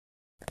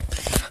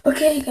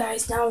Okay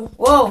guys, now,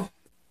 whoa,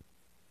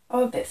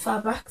 I'm a bit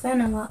far back then,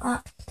 I'm like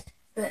that,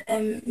 but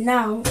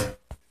now,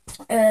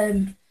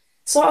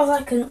 sort of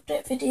like an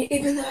update video,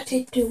 even though I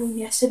did do one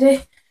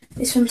yesterday,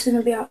 this one's going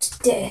to be out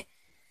today,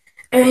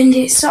 and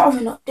it's sort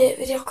of an update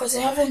video, because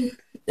I haven't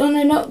done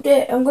an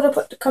update. I'm going to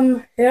put the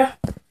camera here,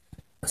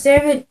 because I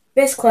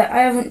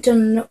haven't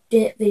done an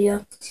update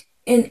video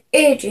in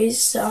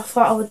ages, so I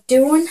thought I would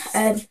do one. I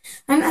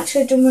haven't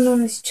actually done one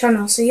on this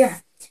channel, so yeah.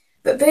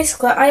 But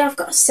basically, I have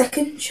got a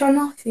second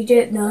channel, if you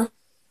didn't know.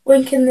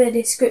 Link in the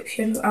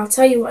description. I'll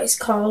tell you what it's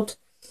called.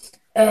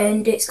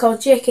 And it's called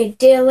JK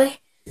Daily.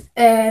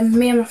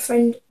 Me and my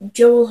friend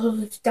Joel, who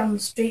lives down the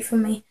street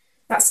from me,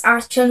 that's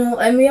our channel.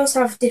 And we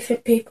also have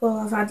different people.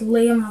 I've had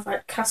Liam, I've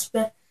had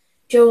Casper,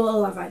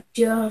 Joel, I've had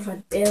Joe, I've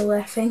had Bailey,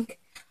 I think.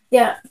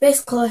 Yeah,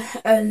 basically,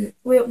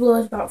 we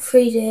upload about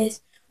 3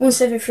 days,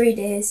 once every 3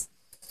 days,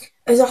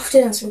 as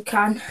often as we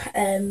can.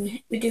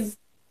 We do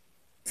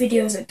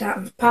videos at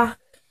Dartmouth Park.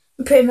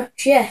 Pretty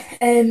much, yeah.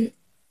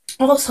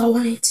 Also, I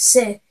wanted to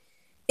say,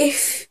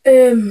 if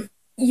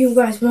you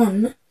guys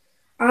want,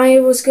 I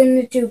was going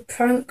to do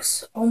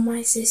pranks on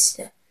my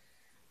sister.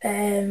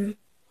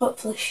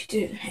 Hopefully she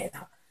didn't hear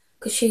that,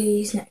 because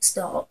she's next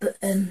door. But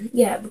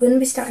yeah, we're going to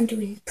be starting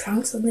doing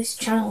pranks on this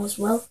channel as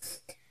well.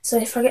 So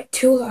if I get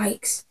two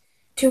likes,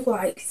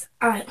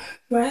 I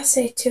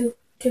say two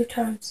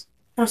times.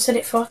 I've said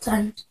it 4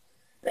 times.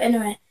 But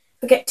anyway,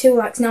 if I get 2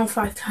 likes, now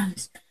 5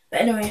 times.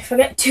 But anyway, if I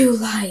get 2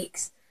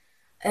 likes,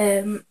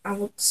 I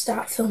will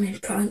start filming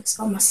pranks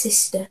on my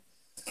sister.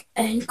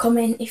 And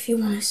comment if you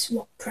want to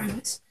swap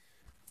pranks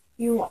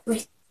you want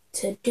me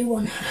to do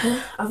on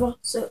her. I've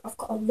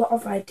got a lot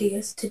of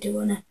ideas to do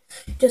on her,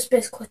 just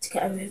basically to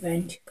get her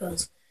revenge,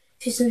 because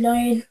she's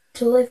annoying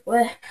to live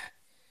with,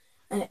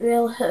 and it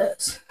really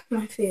hurts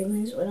my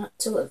feelings when I have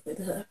to live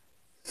with her.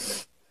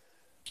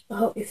 I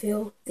hope you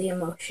feel the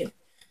emotion.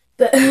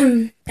 But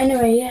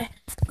anyway, yeah,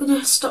 I'm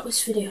gonna stop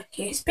this video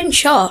here. It's been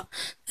short.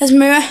 There's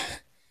Mirror.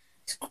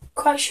 It's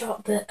quite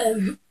short, but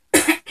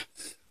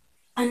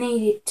I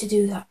needed to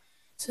do that.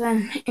 So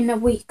then, in a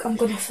week, I'm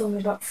going to film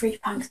about 3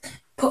 pranks,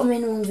 put them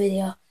in one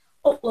video,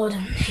 upload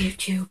them to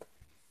YouTube.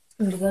 It's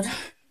going to be good.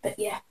 But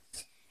yeah,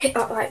 hit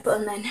that like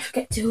button then. If I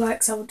get 2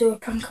 likes, I will do a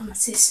prank on my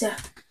sister.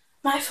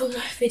 Might film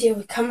a video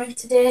with Cameron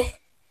today.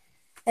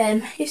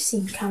 You've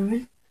seen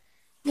Cameron.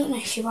 I don't know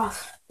if you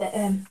have, but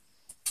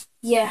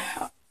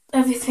yeah,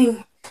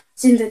 everything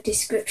is in the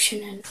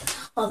description and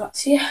all that.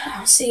 So yeah,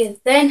 I'll see you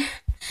then.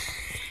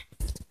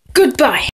 Goodbye.